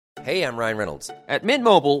Hey, I'm Ryan Reynolds. At Mint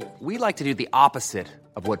Mobile, we like to do the opposite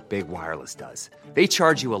of what Big Wireless does. They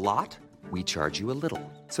charge you a lot, we charge you a little.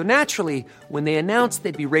 So naturally, when they announced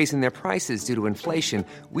they'd be raising their prices due to inflation,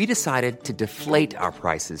 we decided to deflate our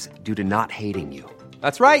prices due to not hating you.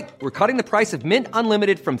 That's right. We're cutting the price of Mint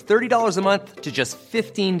Unlimited from $30 a month to just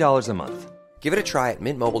 $15 a month. Give it a try at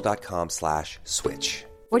mintmobile.com/switch.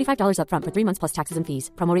 $45 up front for 3 months plus taxes and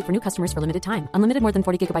fees. Promo rate for new customers for limited time. Unlimited more than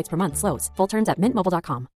 40 gigabytes per month. Slows full terms at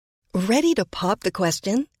mintmobile.com. Ready to pop the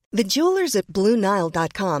question? The jewelers at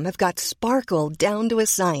BlueNile.com have got sparkle down to a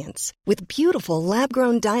science with beautiful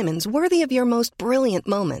lab-grown diamonds worthy of your most brilliant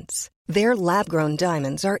moments. Their lab-grown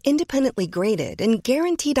diamonds are independently graded and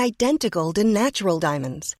guaranteed identical to natural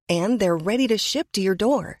diamonds, and they're ready to ship to your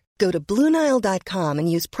door. Go to BlueNile.com and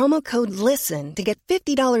use promo code LISTEN to get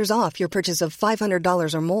 $50 off your purchase of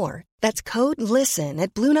 $500 or more. That's code LISTEN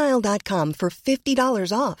at BlueNile.com for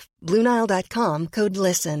 $50 off. BlueNile.com, code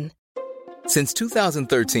LISTEN. Since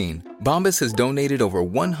 2013, Bombas has donated over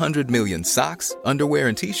 100 million socks, underwear,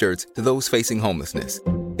 and T-shirts to those facing homelessness.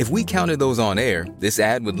 If we counted those on air, this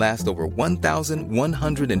ad would last over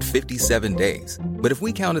 1,157 days. But if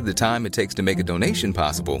we counted the time it takes to make a donation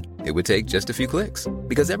possible, it would take just a few clicks.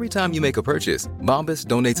 Because every time you make a purchase, Bombas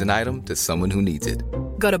donates an item to someone who needs it.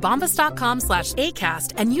 Go to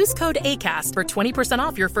bombas.com/ACAST and use code ACAST for 20%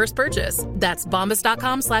 off your first purchase. That's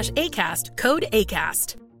bombas.com/ACAST, code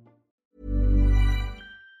ACAST.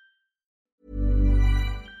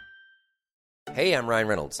 Hey, I'm Ryan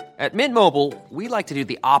Reynolds. At Mint Mobile, we like to do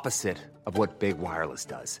the opposite of what Big Wireless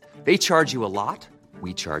does. They charge you a lot,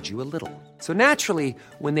 we charge you a little. So naturally,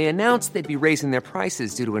 when they announced they'd be raising their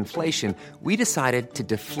prices due to inflation, we decided to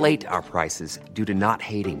deflate our prices due to not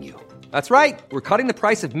hating you. That's right. We're cutting the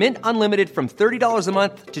price of Mint Unlimited from $30 a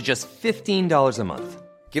month to just $15 a month.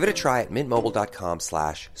 Give it a try at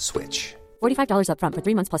mintmobile.com/switch. $45 up front for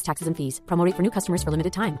 3 months plus taxes and fees. Promo rate for new customers for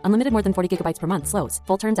limited time. Unlimited more than 40 gigabytes per month. Slows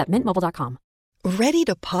full terms at mintmobile.com. Ready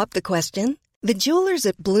to pop the question? The jewelers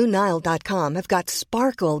at BlueNile.com have got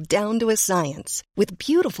sparkle down to a science with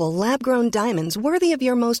beautiful lab-grown diamonds worthy of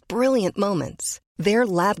your most brilliant moments. Their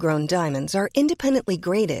lab-grown diamonds are independently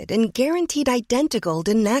graded and guaranteed identical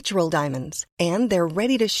to natural diamonds, and they're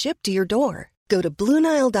ready to ship to your door. Go to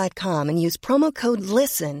BlueNile.com and use promo code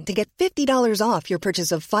LISTEN to get $50 off your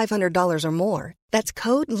purchase of $500 or more. That's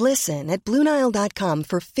code LISTEN at BlueNile.com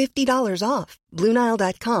for $50 off.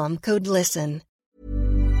 BlueNile.com, code LISTEN.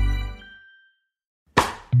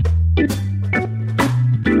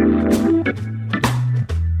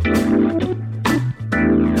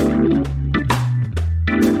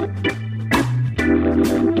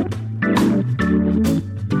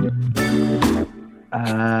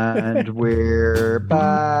 And we're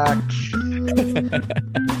back.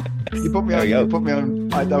 You put me on. You put me on.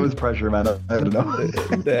 That was pressure, man. I don't know.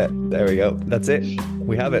 There we go. That's it.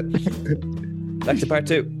 We have it. Back to part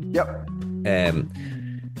 2. Yep.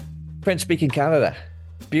 French-speaking Canada.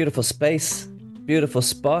 Beautiful space. Beautiful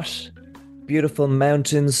spot. Beautiful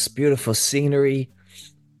mountains. Beautiful scenery.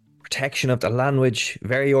 Protection of the language.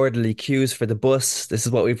 Very orderly queues for the bus. This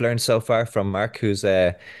is what we've learned so far from Mark, who's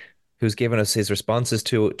given us his responses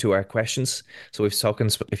to our questions. So we've spoken,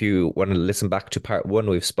 if you want to listen back to part 1,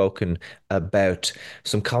 we've spoken about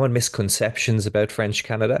some common misconceptions about French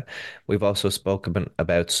Canada. We've also spoken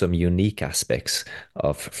about some unique aspects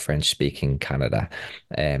of French-speaking Canada.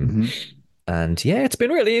 And yeah, it's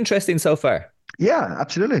been really interesting so far. Yeah,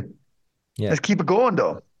 absolutely. Yeah. Let's keep it going,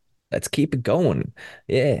 though. Let's keep it going.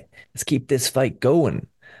 Yeah, let's keep this fight going.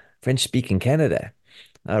 French-speaking Canada.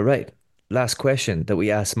 All right. Last question that we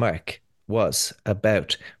asked Mark was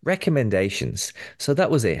about recommendations. So that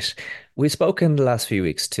was it. We've spoken the last few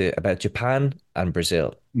weeks about Japan and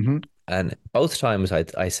Brazil. Mm-hmm. And both times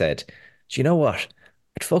I said, do you know what?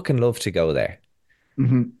 I'd fucking love to go there.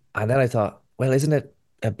 Mm-hmm. And then I thought, well, isn't it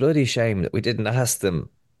a bloody shame that we didn't ask them,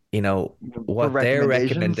 what their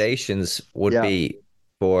recommendations would be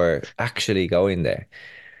for actually going there.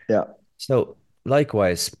 Yeah. So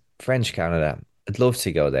likewise, French Canada, I'd love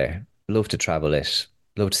to go there. Love to travel it,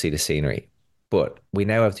 love to see the scenery, but we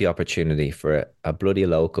now have the opportunity for a bloody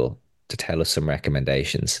local to tell us some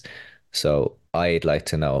recommendations. So I'd like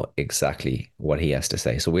to know exactly what he has to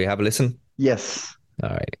say. So we have a listen? Yes. All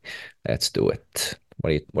right, let's do it.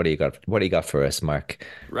 What do you got? What do you got for us, Mark?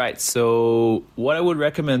 Right. So what I would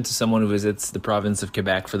recommend to someone who visits the province of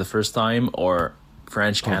Quebec for the first time, or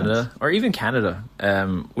French Canada, or even Canada,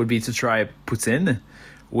 would be to try poutine,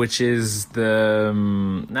 which is the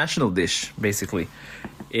national dish, basically.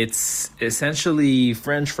 It's essentially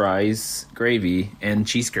French fries, gravy, and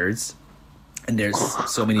cheese curds. And there's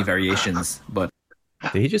so many variations, but...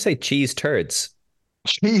 Did he just say cheese turds?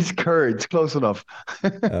 Cheese curds, close enough.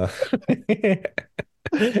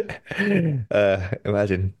 Uh,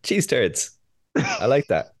 imagine cheese turds. I like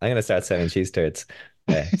that. I'm gonna start selling cheese turds.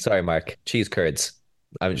 Sorry, Mark. Cheese curds.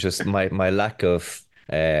 I'm just my lack of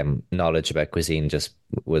knowledge about cuisine just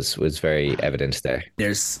was very evident there.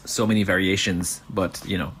 There's so many variations, but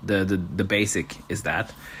you know, the basic is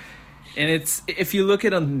that. And it's, if you look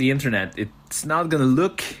it on the internet, it's not gonna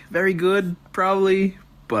look very good, probably,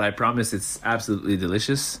 but I promise it's absolutely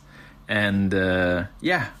delicious. And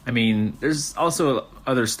yeah, I mean, there's also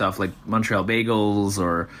other stuff like Montreal bagels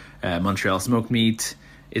or Montreal smoked meat.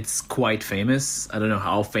 It's quite famous. I don't know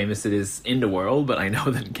how famous it is in the world, but I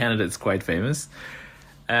know that in Canada it's quite famous.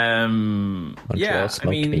 Montreal Yeah, I smoked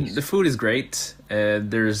mean, meat. the food is great.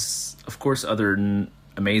 There's, of course, other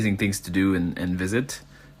amazing things to do and visit.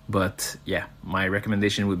 But yeah, my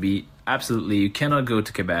recommendation would be absolutely you cannot go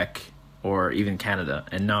to Quebec or even Canada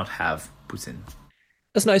and not have poutine.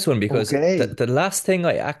 That's a nice one because Okay. the last thing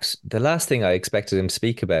I expected him to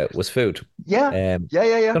speak about was food. Yeah. Um, Yeah.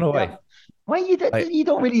 Yeah. Yeah. don't know Yeah. why. Well, I you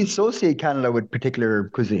don't really associate Canada with particular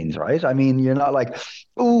cuisines, right? I mean, you're not like,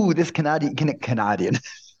 ooh, this Canadian Canadian.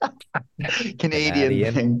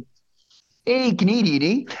 thing. Hey,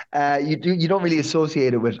 Canadian, eh? You don't really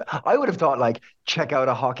associate it with. I would have thought like, check out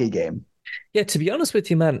a hockey game. Yeah, to be honest with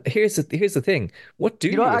you, man, here's the thing. What do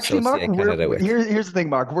You know, you actually, Mark, associate Canada with? here's the thing,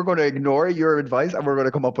 Mark. We're going to ignore your advice and we're going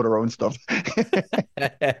to come up with our own stuff.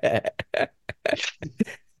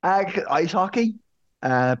 Ice hockey,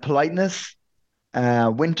 politeness,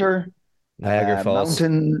 winter, Niagara Falls.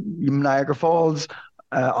 Niagara Falls,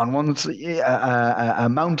 on one,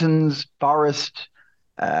 mountains, forest,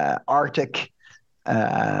 Arctic,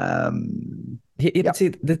 Yeah, yeah, but see,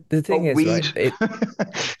 the oh, thing is, right? weed.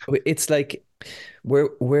 It's like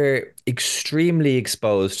we're extremely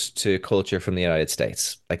exposed to culture from the United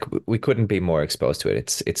States. Like we couldn't be more exposed to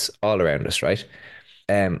it. It's all around us, right?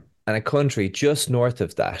 And a country just north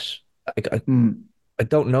of that. Mm, I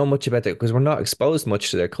don't know much about that because we're not exposed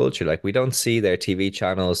much to their culture. Like we don't see their TV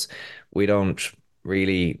channels. We don't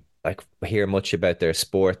really like hear much about their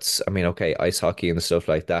sports. I mean, okay, ice hockey and stuff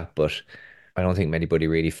like that, but I don't think anybody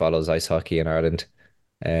really follows ice hockey in Ireland.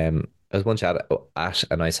 I was once at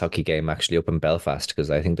an ice hockey game actually up in Belfast because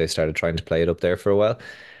I think they started trying to play it up there for a while.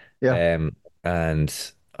 yeah,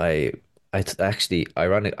 And I actually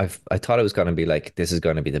ironic I thought it was going to be like this is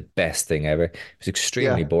going to be the best thing ever. It was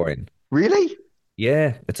extremely yeah. boring. Really?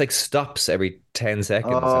 Yeah, it's like stops every 10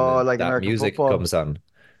 seconds and Oh, then like that American music football. comes on.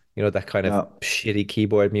 You know, that kind of Yeah, shitty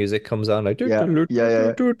keyboard music comes on like yeah, yeah,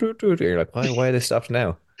 yeah. you're like, why are they stopped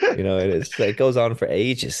now? You know, it goes on for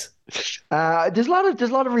ages. There's a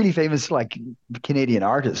lot of really famous like Canadian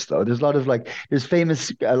artists though. There's a lot of like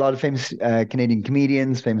a lot of famous Canadian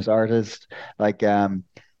comedians, famous artists like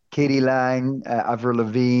Katie Lang, Avril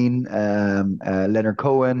Lavigne, Leonard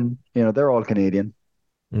Cohen. You know, they're all Canadian.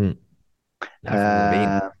 Mm. Avril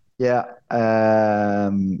Lavigne. Yeah,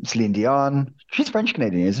 Celine Dion. She's French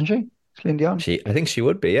Canadian, isn't she? Celine Dion. I think she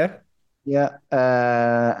would be, yeah. Yeah,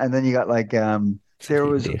 and then you got like there Celine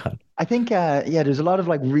was Dion. I think yeah, there's a lot of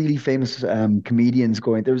like really famous comedians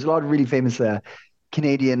going. There was a lot of really famous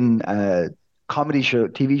Canadian comedy show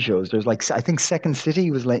TV shows. There's like I think Second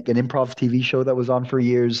City was like an improv TV show that was on for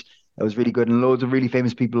years. That was really good, and loads of really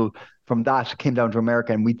famous people from that came down to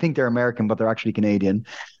America, and we think they're American, but they're actually Canadian.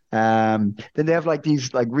 Then they have like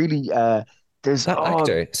these like really there's That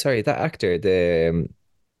actor, sorry, that actor, the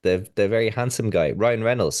very handsome guy, Ryan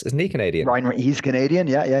Reynolds, isn't he Canadian? Ryan, he's Canadian.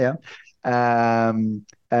 Yeah, yeah, yeah.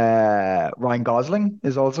 Ryan Gosling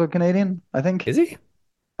is also Canadian, I think. Is he?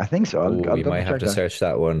 I think so. Oh, I'll we double might have check to that. search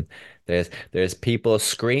that one. There's people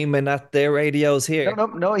screaming at their radios No, here. no,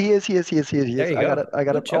 no. He There is. you I got go. it. I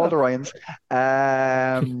got it. Good All the job. Ryans.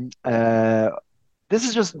 Um, uh, this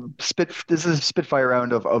is just spit. This is a spitfire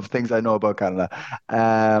round of things I know about Canada.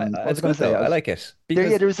 What was It's I going good to say? though. I like it There.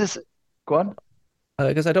 Yeah, there's this. Go on.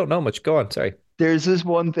 because I don't know much. Go on. Sorry. There's this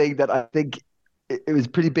one thing that I think it was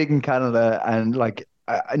pretty big in Canada, and like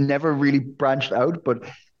I never really branched out, but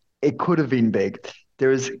it could have been big. There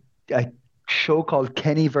was a show called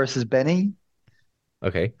Kenny versus Benny.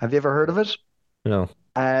 Okay. Have you ever heard of it? No.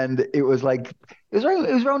 And it was like it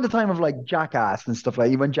was around the time of like Jackass and stuff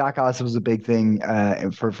like when Jackass was a big thing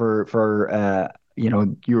for you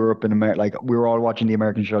know Europe and America. Like we were all watching the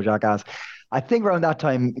American show Jackass. I think around that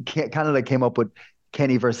time Canada came up with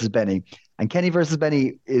Kenny versus Benny, and Kenny versus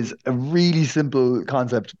Benny is a really simple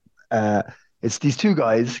concept. Uh, it's these two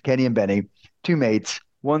guys, Kenny and Benny, two mates.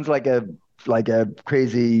 One's like a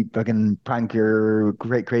crazy fucking pranker,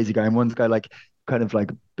 great crazy guy, and one's guy like kind of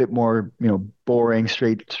like a bit more, you know, boring,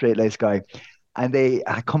 straight laced guy. And they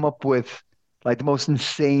come up with like the most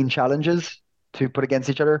insane challenges to put against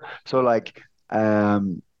each other. So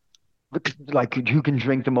um, like who can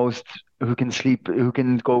drink the most, who can sleep, who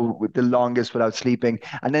can go with the longest without sleeping.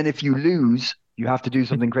 And then if you lose, you have to do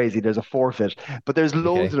something crazy. There's a forfeit, but there's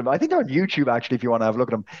loads of Okay. them. I think they're on YouTube actually. If you want to have a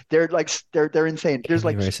look at them, they're insane. There's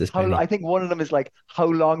Kenny like versus how I Penny. think one of them is like how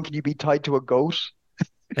long can you be tied to a goat?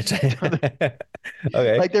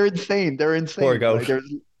 Okay. Like they're insane. They're Poor insane. Like goat.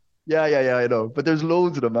 there's yeah, I know. But there's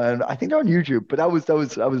loads of them, and I think they're on YouTube. But that was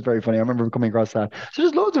very funny. I remember coming across that. So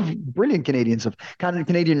there's loads of brilliant Canadian stuff.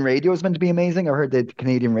 Canadian radio is meant to be amazing. I heard that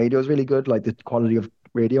Canadian radio is really good, like the quality of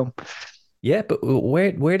radio. Yeah, but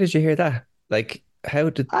where did you hear that? Like, how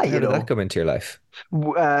You did that know, come into your life?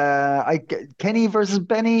 Kenny versus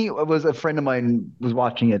Benny was a friend of mine was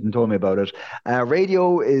watching it and told me about it.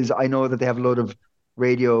 Radio is I know that they have a lot of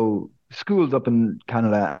radio schools up in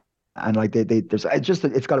Canada, and like they there's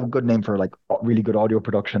it's got a good name for like really good audio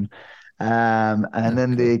production. And Oh,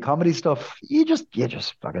 then cool. the comedy stuff, you just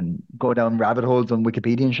fucking go down rabbit holes on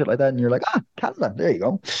Wikipedia and shit like that, and you're like, Canada, there you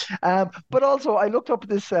go. But also I looked up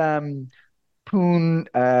this Poon,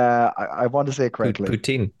 I want to say it correctly,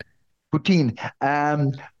 Poutine, Poutine.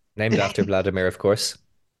 named after Vladimir, of course.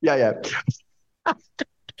 Yeah.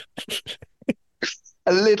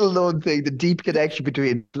 A little known thing, the deep connection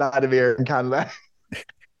between Vladimir and Canada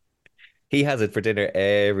He has it for dinner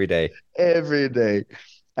every day. every day.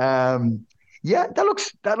 Um, yeah, that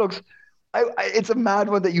looks. It's a mad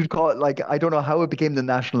one that you'd call it. Like I don't know how it became the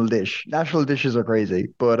national dish. National dishes are crazy,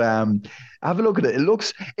 but have a look at it. It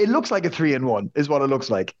looks like a 3-in-1 is what it looks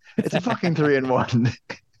like. It's a fucking 3-in-1.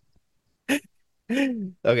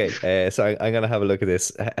 Okay, so I'm gonna have a look at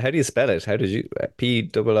this. How do you spell it? How did you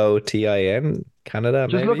Pootin? Canada,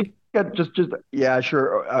 Just look maybe? at just yeah,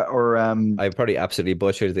 sure, or I probably absolutely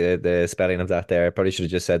butchered the spelling of that there. I probably should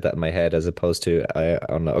have just said that in my head as opposed to I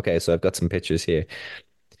don't know. Okay, so I've got some pictures here.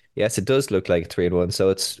 Yes, it does look like 3-in-1. So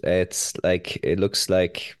it's like it looks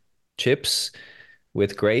like chips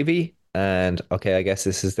with gravy and okay, I guess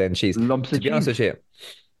this is then cheese. lumps To of be honest cheese. with you,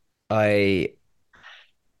 I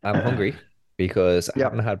am hungry because I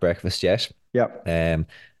haven't Yep, had breakfast yet. yep. Um,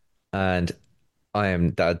 and I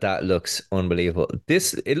am that looks unbelievable.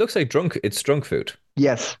 This it looks like it's drunk food.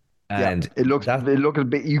 Yes. Yeah. And It looks a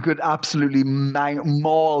bit you could absolutely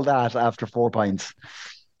maul that after 4 pints.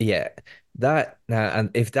 yeah, that and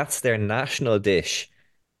if that's their national dish,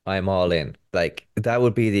 I'm all in. Like that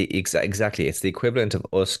would be the exactly. It's the equivalent of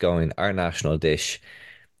us going, our national dish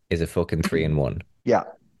is a fucking 3-in-1. Yeah.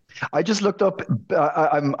 I just looked up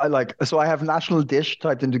I like so I have national dish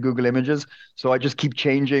typed into Google Images, so I just keep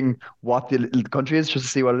changing what the country is just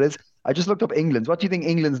to see what it is. I just looked up England's. What do you think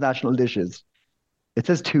England's national dish is? It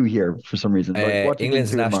says two here for some reason. What do you think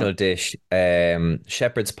England's two of them are? national dish,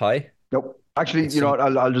 shepherd's pie. Nope. Actually, It's you know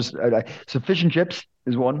some. what? I'll just so fish and chips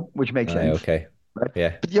is one, which makes Aye, sense, okay, right?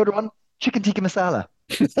 yeah. But the other one, chicken tikka masala.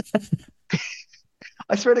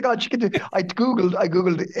 I swear to God, I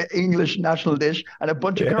googled English national dish, and a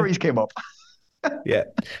bunch of Yeah. curries came up. Yeah.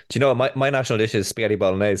 Do you know what my national dish is spaghetti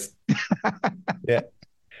bolognese? Yeah.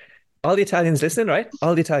 All the Italians listening, right?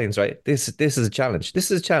 All the Italians, right? This is a challenge. This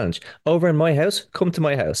is a challenge. Over in my house, come to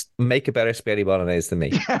my house, make a better spaghetti bolognese than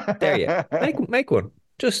me. Dare you? Make one.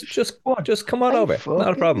 What? Just come on I over.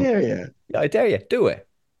 Not a fucking problem. dare you. Yeah, I dare you. Do it.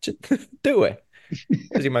 Just do it.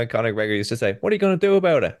 As your man Conor Gregor used to say, "What are you going to do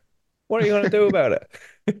about it? What are you going to do about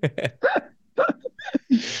it?"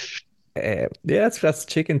 Yeah, that's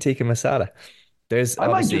chicken tikka masala. There's I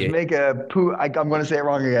might just obviously make a poo. I'm going to say it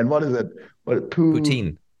wrong again. What is it? What poo?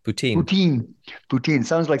 poutine. Poutine. Poutine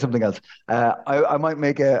sounds like something else. I might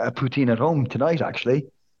make a poutine at home tonight. Actually,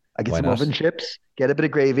 I get Why some oven not? chips, get a bit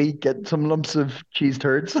of gravy, get some lumps of cheese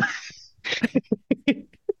turds.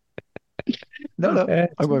 No, Yeah,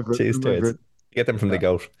 I'm going for it. cheese I'm going for turds. it. Get them from the Yeah,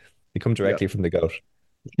 goat. They come yeah. directly from the goat.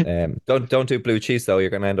 Don't do blue cheese though. You're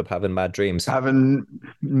going to end up having mad dreams. Having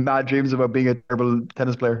mad dreams about being a terrible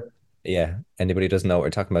tennis player. Yeah. Anybody who doesn't know what we're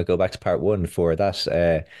talking about, go back to part one for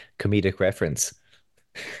that comedic reference.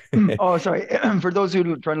 Oh, sorry. For those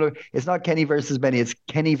who are trying to look, it's not Kenny versus Benny. It's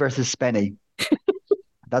Kenny versus Spenny.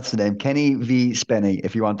 That's the name. Kenny v Spenny.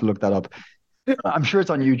 If you want to look that up, I'm sure it's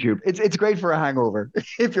on YouTube. It's great for a hangover.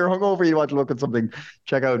 If you're hungover, you want to look at something,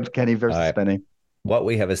 check out Kenny All versus right. Spenny. What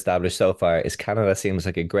we have established so far is Canada seems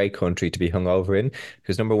like a great country to be hungover in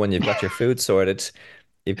because number one, you've got your food sorted,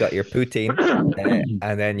 you've got your poutine,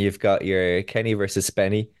 and then you've got your Kenny versus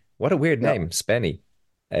Spenny. What a weird Yeah, name, Spenny.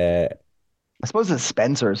 Uh, I suppose it's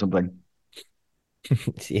Spencer or something.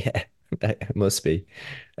 yeah, that must be.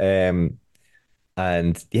 Um,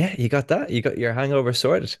 and yeah, you got that. You got your hangover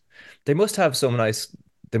sorted. They must have some nice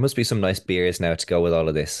there must be some nice beers now to go with all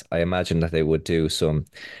of this. I imagine that they would do some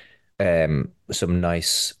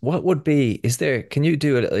nice. What would be? Is there? Can you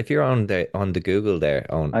do it if you're on the Google there?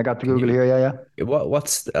 On I got the can Google you? here. Yeah, yeah.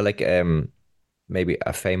 What's like maybe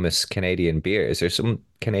a famous Canadian beer? Is there some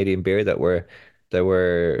Canadian beer that were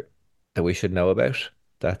that we should know about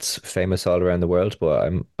that's famous all around the world?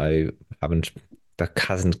 But I haven't that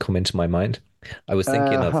hasn't come into my mind. I was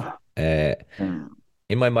thinking of Huh. uh Hmm.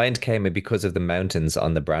 in my mind came because of the mountains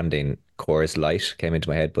on the branding, Coors Light came into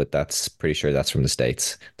my head, but that's pretty sure that's from the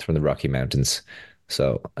States. It's from the Rocky Mountains.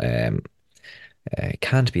 So it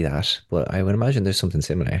can't be that, but I would imagine there's something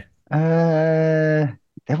similar. Uh,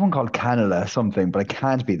 everyone called Canada something, but it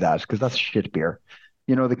can't be that because that's shit beer.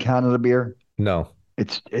 You know the Canada beer? No,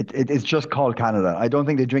 It's just called Canada. I don't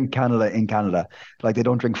think they drink Canada in Canada, like they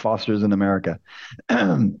don't drink Foster's in America.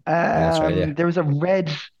 Australia, There was a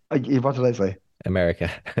red. What did I say? America.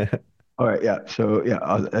 All right, yeah. So yeah,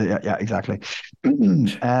 yeah, exactly.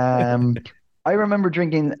 I remember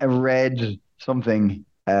drinking a red something.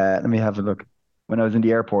 Let me have a look. When I was in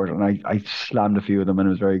the airport, and I slammed a few of them, and it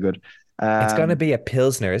was very good. It's gonna Um, be a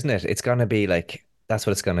Pilsner, isn't it? It's gonna be like that's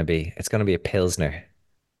what it's gonna be. It's gonna be a Pilsner.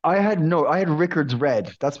 I had Rickard's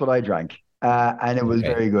Red. That's what I drank, and it was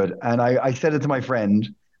Okay. very good. And I said it to my friend,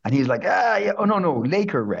 and he's like, ah, yeah, oh no,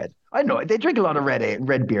 Laker Red. I know they drink a lot of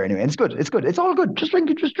red beer anyway. And it's good. It's good. It's all good. Just drink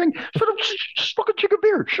it. Just drink. Shut up. Just fucking drink a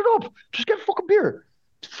beer. Shut up. Just get fucking beer.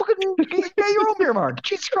 Just fucking get your own beer, Mark.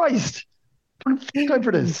 Jesus Christ. Time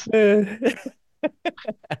for this.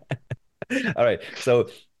 All right. So,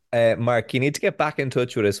 Mark, you need to get back in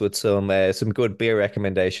touch with us with some good beer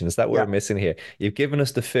recommendations that we're Yeah. missing here. You've given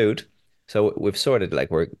us the food, so we've sorted like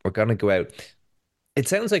we're gonna go out. It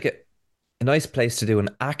sounds like a nice place to do an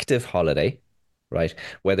active holiday, right?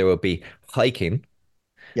 Whether it be hiking,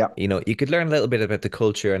 Yeah. you could learn a little bit about the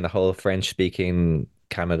culture and the whole French speaking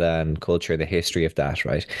Canada and culture, the history of that,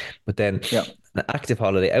 right? But then Yeah. an active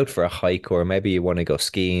holiday out for a hike, or maybe you want to go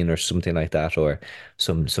skiing or something like that, or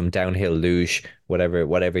some downhill luge,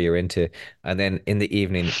 whatever you're into. And then in the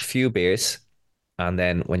evening, few beers. And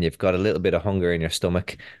then when you've got a little bit of hunger in your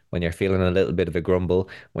stomach, when you're feeling a little bit of a grumble,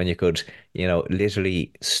 when you could,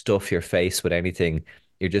 literally stuff your face with anything,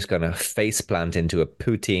 you're just gonna face plant into a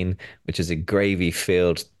poutine, which is a gravy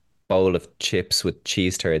filled bowl of chips with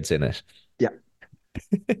cheese turds in it. Yeah.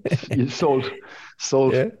 You sold.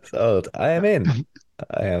 Sold. Yeah, sold. I am in.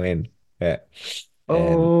 I am in. Yeah. Um,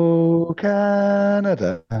 Oh,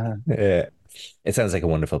 Canada. yeah. It sounds like a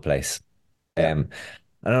wonderful place. Yeah. And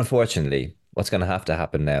unfortunately, what's going to have to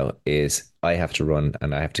happen now is I have to run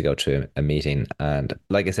and I have to go to a meeting. And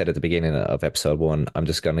like I said at the beginning of episode one, I'm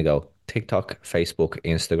just going to go TikTok, Facebook,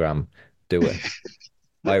 Instagram, do it.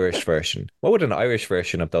 Irish version. What would an Irish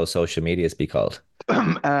version of those social medias be called?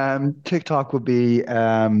 TikTok would be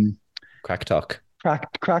Craic-Tok,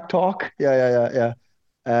 crack talk. Yeah, yeah, yeah,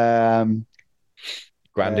 yeah. Uh,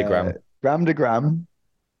 Grandigram, gram to gram,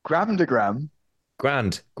 gram to gram,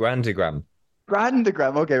 Grandigram.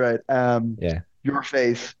 grandigram. Okay, right. Yeah, Your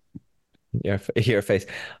face. your face.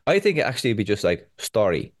 I think it actually would be just like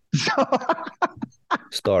story,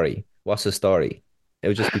 story. What's a story? It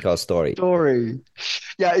would just be called story. Story.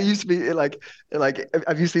 Yeah, it used to be like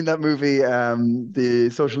have you seen that movie, The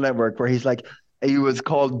Social Network, where he was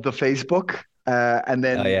called the Facebook, and Oh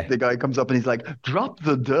then yeah. the guy comes up and he's like, drop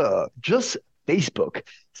the duh, just Facebook.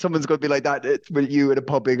 Someone's gonna be like that with you in a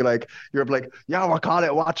pub, being like, you're like, yeah, we'll call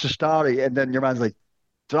it watch the story, and then your man's like,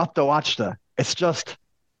 drop the watch the, it's just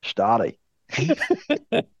story.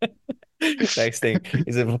 Next thing,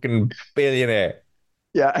 he's a fucking billionaire.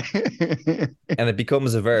 Yeah. And it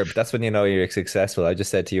becomes a verb. That's when you know you're successful. I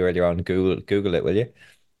just said to you earlier on, Google it, will you?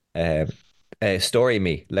 Um, story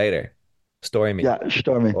me later. Story me. Yeah,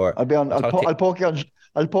 Stormy. Or I'll be on. I'll talk to you.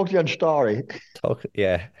 I'll poke you on story. Talk,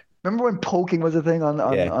 yeah, Remember when poking was a thing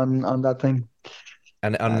yeah. on that thing?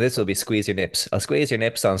 And Uh, this will be squeeze your nips. I'll squeeze your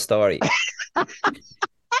nips on story.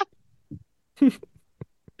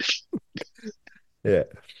 Yeah,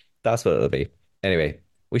 that's what it'll be. Anyway,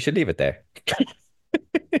 we should leave it there.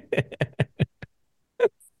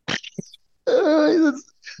 It's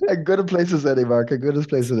a good place as any, Mark. A good as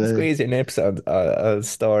place as any. Squeeze your nips on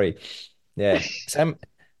story. Yeah.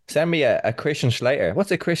 Send me a Christian Slater.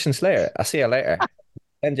 What's a Christian Slater? I'll see you later.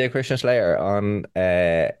 Send you a Christian Slater on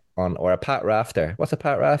or a Pat Rafter. What's a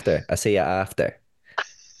Pat Rafter? I see you after.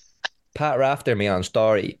 Pat Rafter me on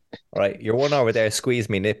story. All right. You're one over there, squeeze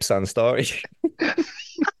me nips on story.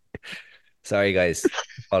 Sorry guys.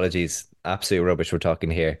 Apologies. Absolute rubbish we're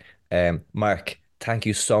talking here. Mark, thank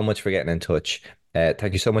you so much for getting in touch.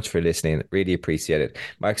 Thank you so much for listening. Really appreciate it.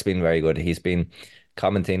 Mark's been very good. He's been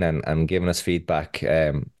commenting and giving us feedback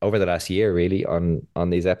over the last year, really, on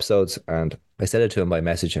these episodes. And I said it to him by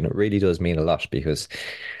message, and it really does mean a lot because,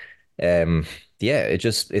 yeah,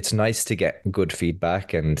 it's nice to get good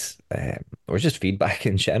feedback and or just feedback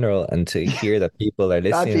in general, and to hear that people are That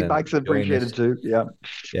listening and feedback's enjoying appreciated it. too. Yeah.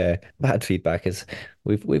 Yeah, bad feedback is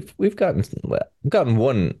we've gotten, well, we've gotten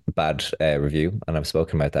one bad review, and I've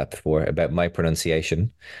spoken about that before about my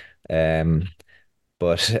pronunciation. Um,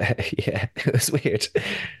 but yeah, it was weird.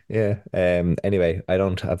 Yeah. Anyway, I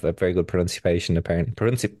don't have a very good pronunciation apparently.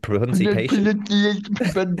 Pronunciation.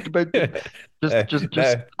 But just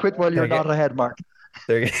No, quit while you're they're not get ahead, Mark.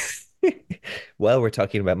 they're well, we're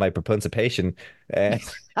talking about my pronunciation. Uh,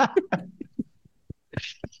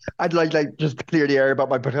 I'd like just to clear the air about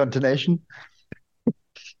my pronunciation.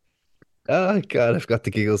 oh God, I've got the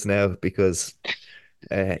giggles now because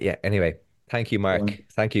yeah, anyway, thank you, Um, Mark.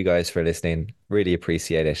 Thank you guys for listening. Really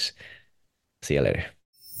appreciate it. See you later.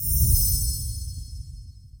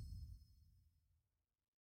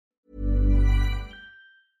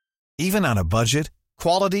 Even on a budget,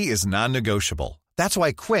 quality is non-negotiable. That's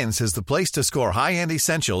why Quince is the place to score high-end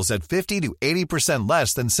essentials at 50 to 80%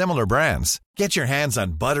 less than similar brands. Get your hands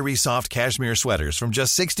on buttery soft cashmere sweaters from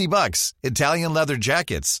just $60, Italian leather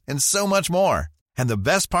jackets, and so much more. And the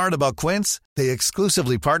best part about Quince, they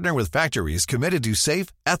exclusively partner with factories committed to safe,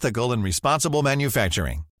 ethical, and responsible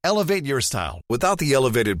manufacturing. Elevate your style without the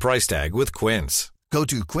elevated price tag with Quince. Go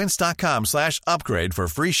to quince.com/upgrade for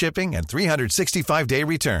free shipping and 365-day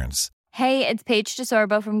returns. Hey, it's Paige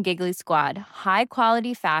DeSorbo from Giggly Squad. High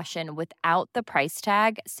quality fashion without the price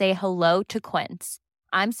tag. Say hello to Quince.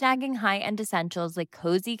 I'm snagging high-end essentials like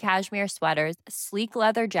cozy cashmere sweaters, sleek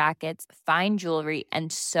leather jackets, fine jewelry,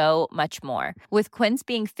 and so much more. With Quince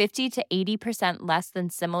being 50 to 80% less than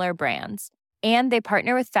similar brands. And they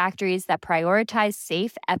partner with factories that prioritize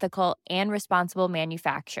safe, ethical, and responsible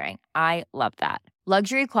manufacturing. I love that.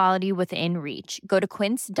 Luxury quality within reach. Go to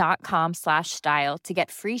quince.com/style to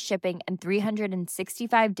get free shipping and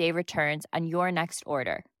 365-day returns on your next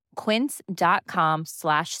order.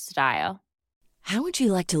 Quince.com/style. How would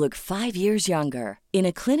you like to look 5 years younger? In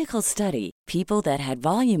a clinical study, people that had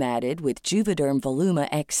volume added with Juvederm Voluma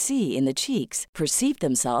XC in the cheeks perceived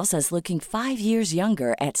themselves as looking 5 years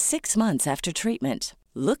younger at 6 months after treatment.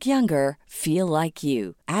 Look younger, feel like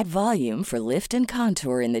you. Add volume for lift and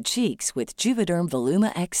contour in the cheeks with Juvederm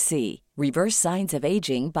Voluma XC. Reverse signs of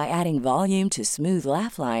aging by adding volume to smooth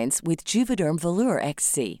laugh lines with Juvederm Volure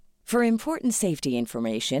XC. For important safety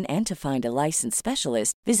information and to find a licensed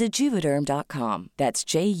specialist, visit Juvederm.com. That's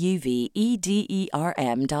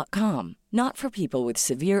JUVEDERM.com. Not for people with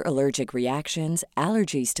severe allergic reactions,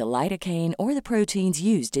 allergies to lidocaine, or the proteins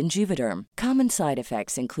used in Juvederm. Common side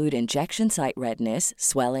effects include injection site redness,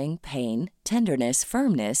 swelling, pain, tenderness,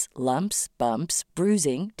 firmness, lumps, bumps,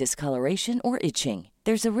 bruising, discoloration, or itching.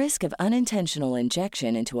 There's a risk of unintentional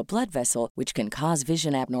injection into a blood vessel, which can cause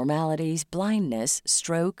vision abnormalities, blindness,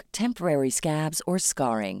 stroke, temporary scabs, or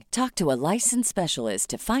scarring. Talk to a licensed specialist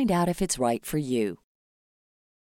to find out if it's right for you.